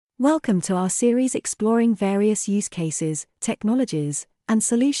Welcome to our series exploring various use cases, technologies, and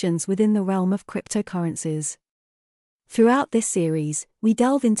solutions within the realm of cryptocurrencies. Throughout this series, we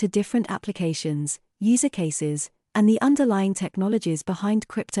delve into different applications, user cases, and the underlying technologies behind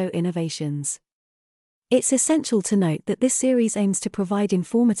crypto innovations. It's essential to note that this series aims to provide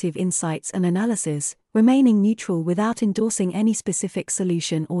informative insights and analysis, remaining neutral without endorsing any specific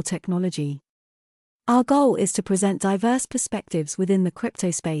solution or technology. Our goal is to present diverse perspectives within the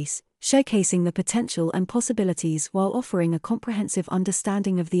crypto space, showcasing the potential and possibilities while offering a comprehensive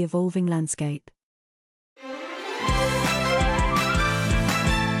understanding of the evolving landscape.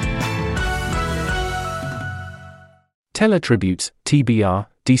 Tellor Tributes, TBR,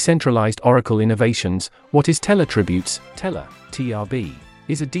 Decentralized Oracle Innovations. What is Tellor Tributes? Tellor, TRB,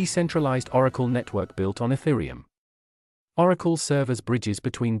 is a decentralized Oracle network built on Ethereum. Oracle serve as bridges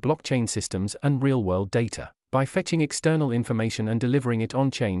between blockchain systems and real-world data, by fetching external information and delivering it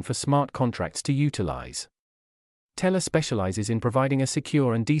on-chain for smart contracts to utilize. Tellor specializes in providing a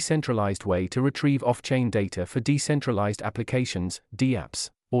secure and decentralized way to retrieve off-chain data for decentralized applications, dApps,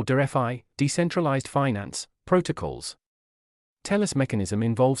 or DeFi, Decentralized Finance, protocols. Tellor's mechanism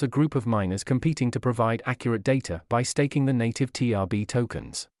involves a group of miners competing to provide accurate data by staking the native TRB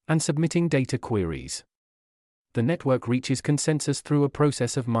tokens and submitting data queries. The network reaches consensus through a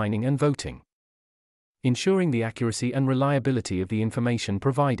process of mining and voting, ensuring the accuracy and reliability of the information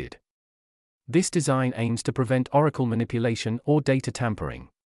provided. This design aims to prevent Oracle manipulation or data tampering.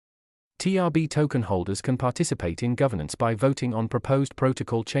 TRB token holders can participate in governance by voting on proposed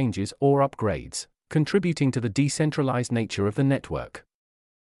protocol changes or upgrades, contributing to the decentralized nature of the network.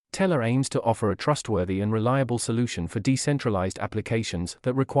 Tellor aims to offer a trustworthy and reliable solution for decentralized applications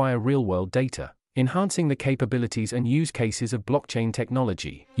that require real-world data, enhancing the capabilities and use cases of blockchain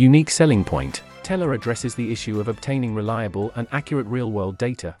technology. Unique selling point: Tellor addresses the issue of obtaining reliable and accurate real-world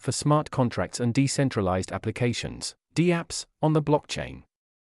data for smart contracts and decentralized applications, dApps, on the blockchain.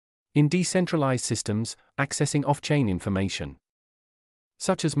 In decentralized systems, accessing off-chain information,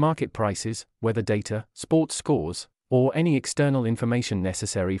 such as market prices, weather data, sports scores, or any external information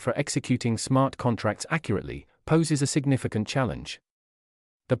necessary for executing smart contracts accurately, poses a significant challenge.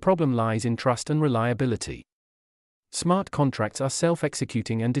 The problem lies in trust and reliability. Smart contracts are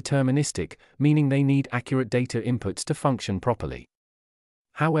self-executing and deterministic, meaning they need accurate data inputs to function properly.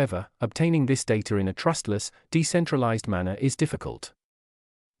 However, obtaining this data in a trustless, decentralized manner is difficult.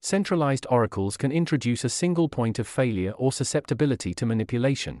 Centralized oracles can introduce a single point of failure or susceptibility to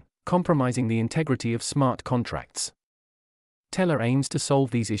manipulation, compromising the integrity of smart contracts. Tellor aims to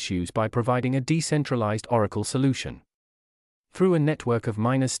solve these issues by providing a decentralized oracle solution. Through a network of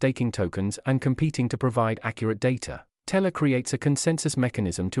miners staking tokens and competing to provide accurate data, Tellor creates a consensus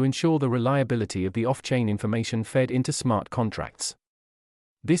mechanism to ensure the reliability of the off-chain information fed into smart contracts.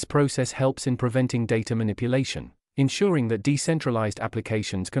 This process helps in preventing data manipulation, ensuring that decentralized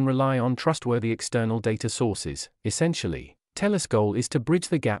applications can rely on trustworthy external data sources. Essentially, Tellor's goal is to bridge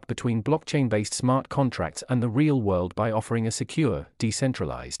the gap between blockchain-based smart contracts and the real world by offering a secure,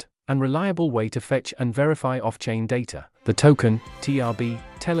 decentralized, and reliable way to fetch and verify off-chain data. The token, TRB,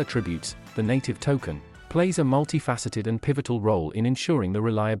 Tellor Tributes, the native token, plays a multifaceted and pivotal role in ensuring the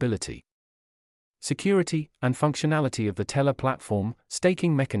reliability, security, and functionality of the Tellor platform.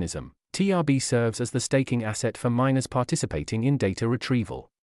 Staking mechanism: TRB serves as the staking asset for miners participating in data retrieval.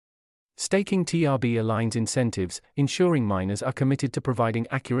 Staking TRB aligns incentives, ensuring miners are committed to providing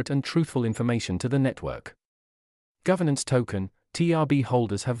accurate and truthful information to the network. Governance token: TRB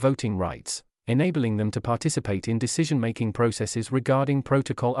holders have voting rights, enabling them to participate in decision-making processes regarding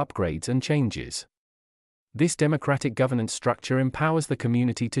protocol upgrades and changes. This democratic governance structure empowers the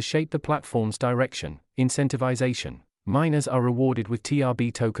community to shape the platform's direction. Incentivization: miners are rewarded with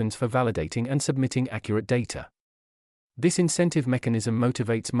TRB tokens for validating and submitting accurate data. This incentive mechanism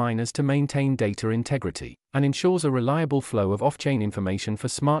motivates miners to maintain data integrity and ensures a reliable flow of off-chain information for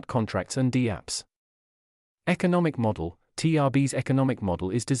smart contracts and dApps. Economic model: TRB's economic model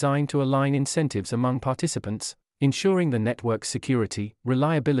is designed to align incentives among participants, ensuring the network's security,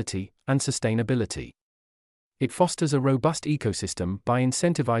 reliability, and sustainability. It fosters a robust ecosystem by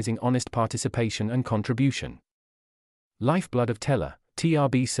incentivizing honest participation and contribution. Lifeblood of Tellor: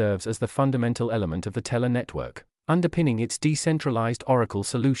 TRB serves as the fundamental element of the Tellor network, underpinning its decentralized oracle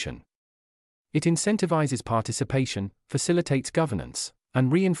solution. It incentivizes participation, facilitates governance,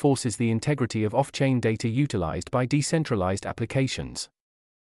 and reinforces the integrity of off-chain data utilized by decentralized applications.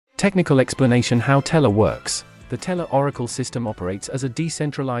 Technical explanation: how Tellor works. The Tellor Oracle system operates as a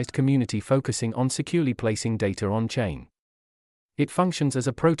decentralized community focusing on securely placing data on-chain. It functions as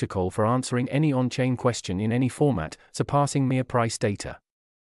a protocol for answering any on-chain question in any format, surpassing mere price data.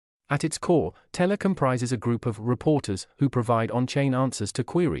 At its core, Tellor comprises a group of reporters who provide on-chain answers to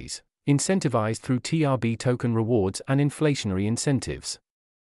queries, incentivized through TRB token rewards and inflationary incentives.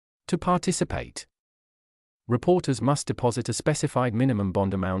 To participate, reporters must deposit a specified minimum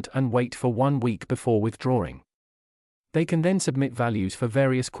bond amount and wait for 1 week before withdrawing. They can then submit values for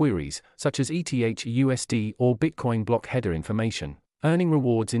various queries, such as ETH, USD, or Bitcoin block header information, earning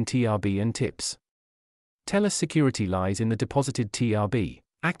rewards in TRB and tips. Tellor's security lies in the deposited TRB,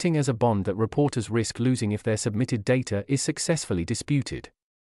 acting as a bond that reporters risk losing if their submitted data is successfully disputed.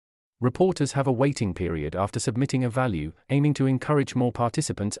 Reporters have a waiting period after submitting a value, aiming to encourage more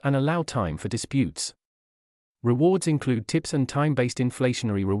participants and allow time for disputes. Rewards include tips and time-based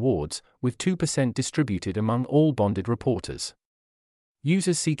inflationary rewards, with 2% distributed among all bonded reporters.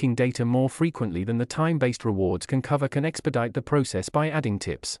 Users seeking data more frequently than the time-based rewards can expedite the process by adding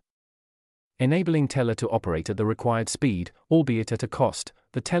tips. Enabling Tellor to operate at the required speed, albeit at a cost,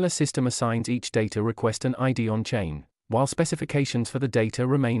 the Tellor system assigns each data request an ID on-chain, while specifications for the data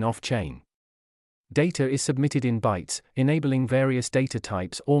remain off-chain. Data is submitted in bytes, enabling various data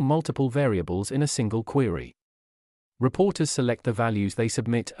types or multiple variables in a single query. Reporters select the values they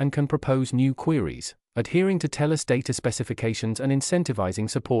submit and can propose new queries, adhering to Tellor's data specifications and incentivizing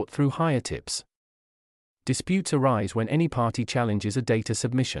support through higher tips. Disputes arise when any party challenges a data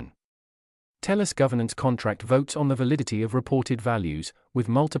submission. Tellor's governance contract votes on the validity of reported values, with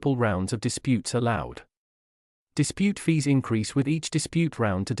multiple rounds of disputes allowed. Dispute fees increase with each dispute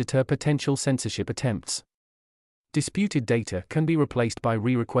round to deter potential censorship attempts. Disputed data can be replaced by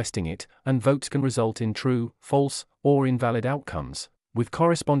re-requesting it, and votes can result in true, false, or invalid outcomes. With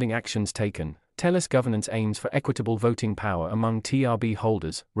corresponding actions taken, Tellor's governance aims for equitable voting power among TRB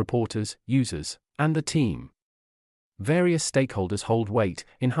holders, reporters, users, and the team. Various stakeholders hold weight,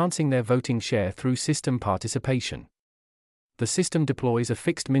 enhancing their voting share through system participation. The system deploys a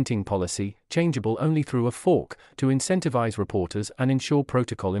fixed minting policy, changeable only through a fork, to incentivize reporters and ensure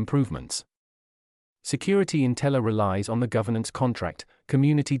protocol improvements. Security in Tellor relies on the governance contract,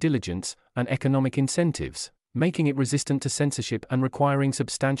 community diligence, and economic incentives, making it resistant to censorship and requiring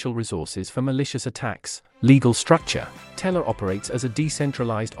substantial resources for malicious attacks. Legal structure. Tellor operates as a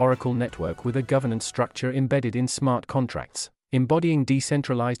decentralized Oracle network with a governance structure embedded in smart contracts, embodying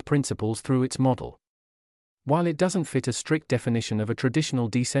decentralized principles through its model. While it doesn't fit a strict definition of a traditional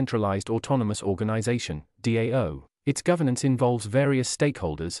decentralized autonomous organization, DAO, its governance involves various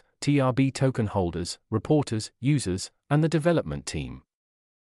stakeholders, TRB token holders, reporters, users, and the development team.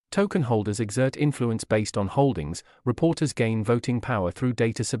 Token holders exert influence based on holdings, reporters gain voting power through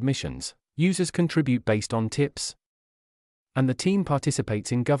data submissions, users contribute based on tips, and the team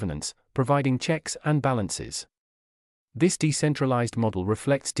participates in governance, providing checks and balances. This decentralized model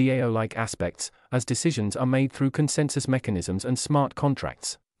reflects DAO-like aspects, as decisions are made through consensus mechanisms and smart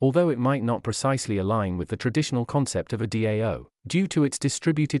contracts, although it might not precisely align with the traditional concept of a DAO, due to its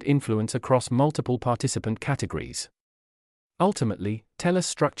distributed influence across multiple participant categories. Ultimately, Tellor's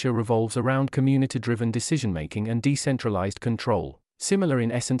structure revolves around community-driven decision-making and decentralized control, similar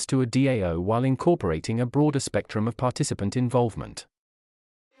in essence to a DAO while incorporating a broader spectrum of participant involvement.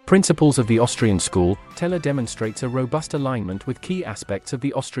 Principles of the Austrian School. Tellor demonstrates a robust alignment with key aspects of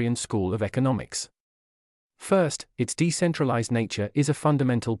the Austrian School of Economics. First, its decentralized nature is a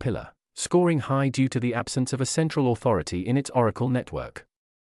fundamental pillar, scoring high due to the absence of a central authority in its Oracle network.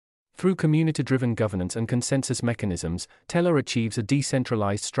 Through community-driven governance and consensus mechanisms, Tellor achieves a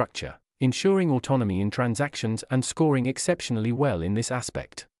decentralized structure, ensuring autonomy in transactions and scoring exceptionally well in this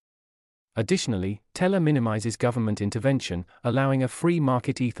aspect. Additionally, Tellor minimizes government intervention, allowing a free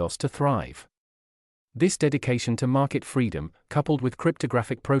market ethos to thrive. This dedication to market freedom, coupled with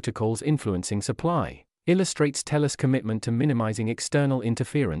cryptographic protocols influencing supply, illustrates Tellor's commitment to minimizing external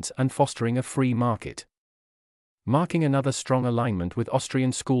interference and fostering a free market, marking another strong alignment with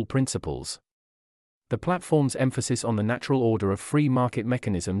Austrian school principles. The platform's emphasis on the natural order of free market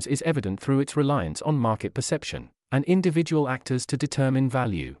mechanisms is evident through its reliance on market perception and individual actors to determine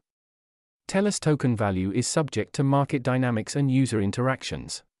value. Tellor's token value is subject to market dynamics and user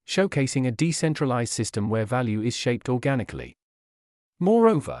interactions, showcasing a decentralized system where value is shaped organically.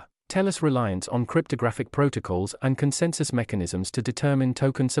 Moreover, Tellor's reliance on cryptographic protocols and consensus mechanisms to determine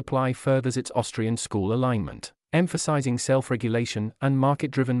token supply furthers its Austrian school alignment, emphasizing self-regulation and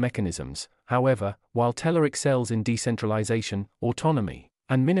market-driven mechanisms. However, while Tellor excels in decentralization, autonomy,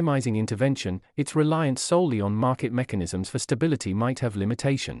 and minimizing intervention, its reliance solely on market mechanisms for stability might have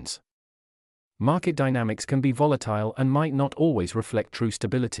limitations. Market dynamics can be volatile and might not always reflect true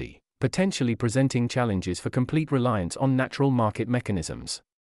stability, potentially presenting challenges for complete reliance on natural market mechanisms.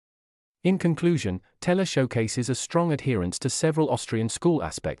 In conclusion, Tellor showcases a strong adherence to several Austrian school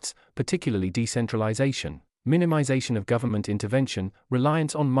aspects, particularly decentralization, minimization of government intervention,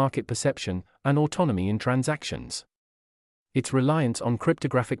 reliance on market perception, and autonomy in transactions. Its reliance on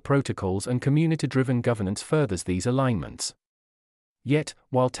cryptographic protocols and community-driven governance furthers these alignments. Yet,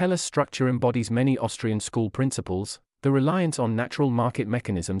 while Tellor's structure embodies many Austrian school principles, the reliance on natural market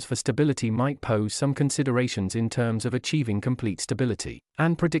mechanisms for stability might pose some considerations in terms of achieving complete stability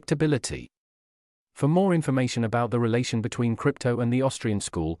and predictability. For more information about the relation between crypto and the Austrian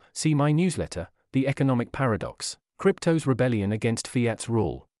school, see my newsletter, The Economic Paradox: Crypto's Rebellion Against Fiat's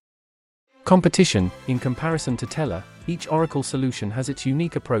Rule. Competition. In comparison to Tellor, each Oracle solution has its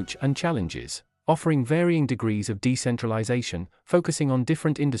unique approach and challenges, offering varying degrees of decentralization, focusing on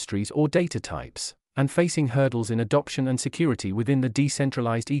different industries or data types, and facing hurdles in adoption and security within the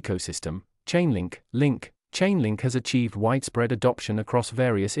decentralized ecosystem. Chainlink has achieved widespread adoption across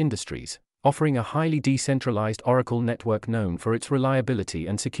various industries, offering a highly decentralized Oracle network known for its reliability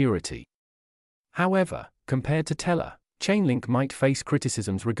and security. However, compared to Tellor, Chainlink might face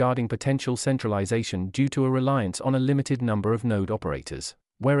criticisms regarding potential centralization due to a reliance on a limited number of node operators,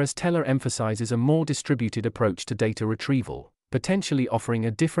 whereas Tellor emphasizes a more distributed approach to data retrieval, potentially offering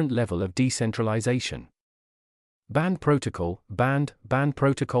a different level of decentralization. Band protocol. Band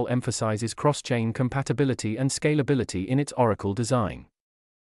protocol emphasizes cross-chain compatibility and scalability in its Oracle design.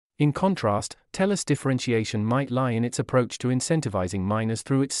 In contrast, Tellor's differentiation might lie in its approach to incentivizing miners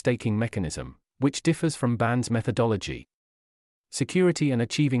through its staking mechanism, which differs from Band's methodology. Security and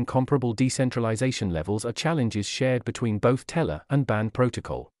achieving comparable decentralization levels are challenges shared between both Tellor and Band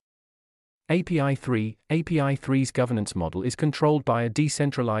protocol. API 3's governance model is controlled by a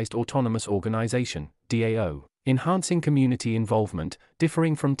decentralized autonomous organization, DAO, enhancing community involvement,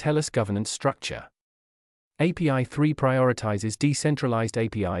 differing from Tellor's governance structure. API 3 prioritizes decentralized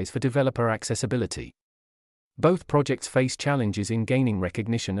APIs for developer accessibility. Both projects face challenges in gaining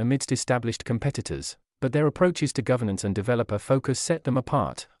recognition amidst established competitors, but their approaches to governance and developer focus set them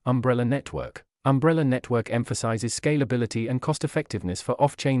apart. Umbrella Network emphasizes scalability and cost-effectiveness for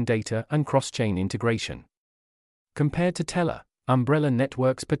off-chain data and cross-chain integration. Compared to Tellor, Umbrella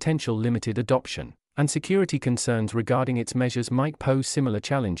Network's potential limited adoption and security concerns regarding its measures might pose similar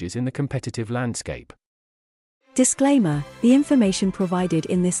challenges in the competitive landscape. Disclaimer: the information provided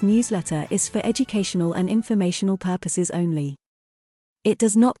in this newsletter is for educational and informational purposes only. It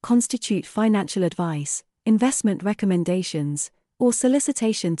does not constitute financial advice, investment recommendations, or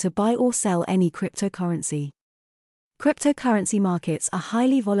solicitation to buy or sell any cryptocurrency. Cryptocurrency markets are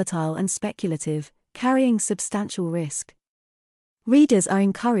highly volatile and speculative, carrying substantial risk. Readers are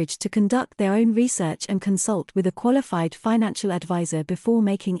encouraged to conduct their own research and consult with a qualified financial advisor before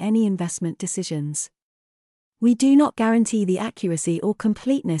making any investment decisions. We do not guarantee the accuracy or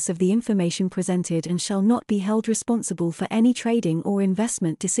completeness of the information presented and shall not be held responsible for any trading or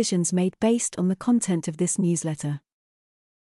investment decisions made based on the content of this newsletter.